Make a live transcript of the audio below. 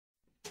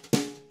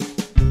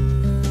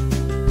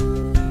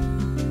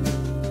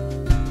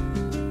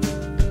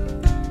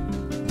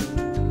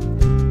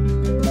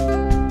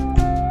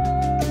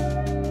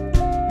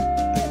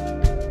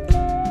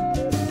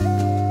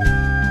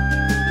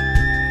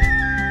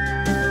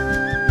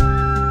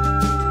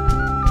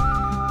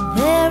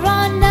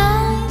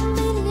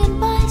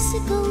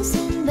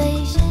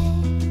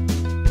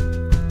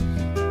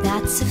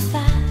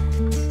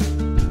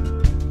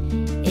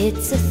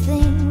It's a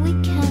thing we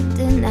can't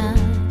deny,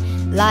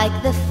 like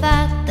the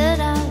fact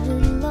that I will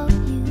love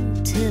you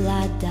till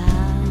I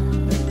die.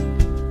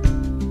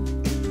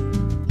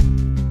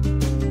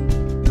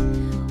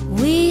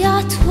 We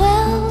are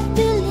 12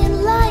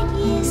 billion light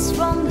years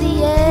from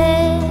the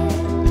edge.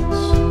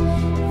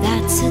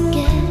 That's a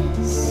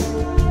guess.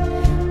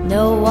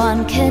 No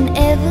one can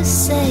ever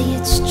say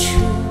it's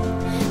true,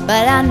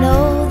 but I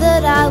know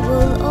that I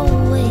will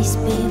always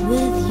be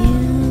with you.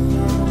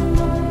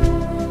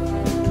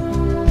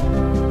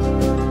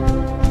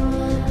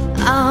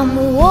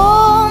 I'm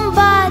warmed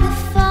by the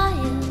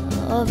fire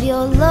of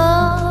your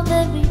love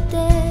every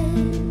day.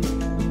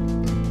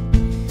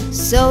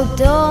 So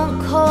don't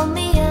call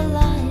me a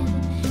liar,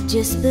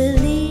 just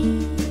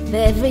believe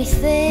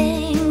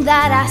everything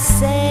that I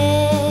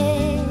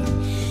say.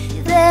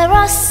 There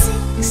are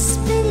 6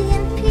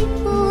 billion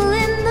people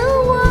in the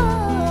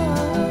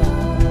world,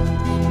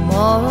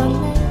 more or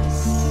less,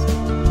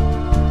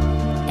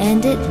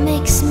 and it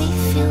makes me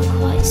feel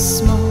quite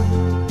small,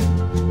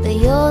 but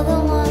you're the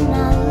one I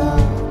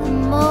love the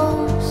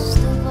most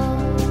of all.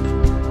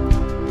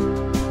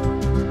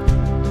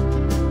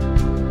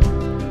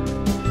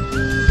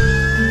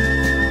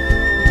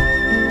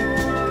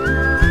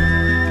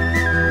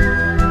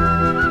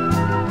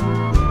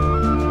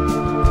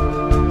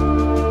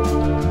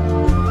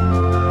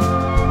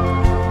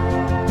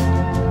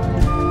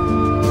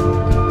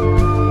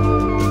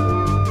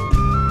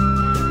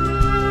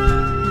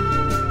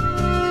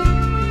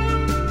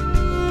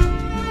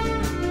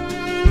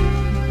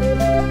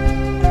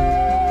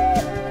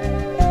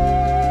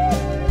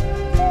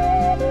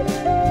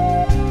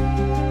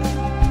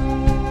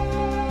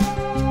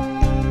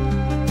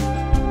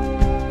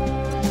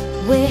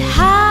 We're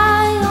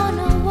high on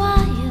a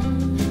wire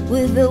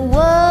with the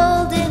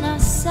world in our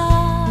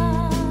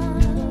sight,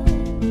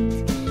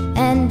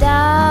 and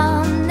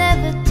I'm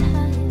never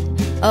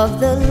tired of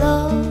the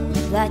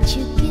love that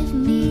you give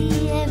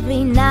me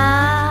every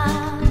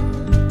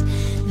night.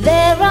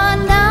 There are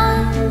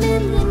 9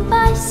 million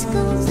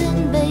bicycles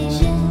in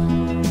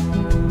Beijing,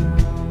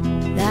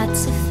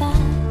 that's a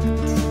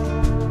fact.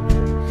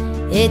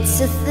 It's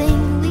a thing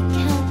we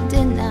can't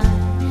deny,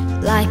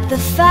 like the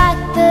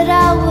fact that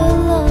I will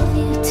love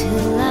you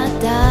till I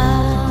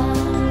die.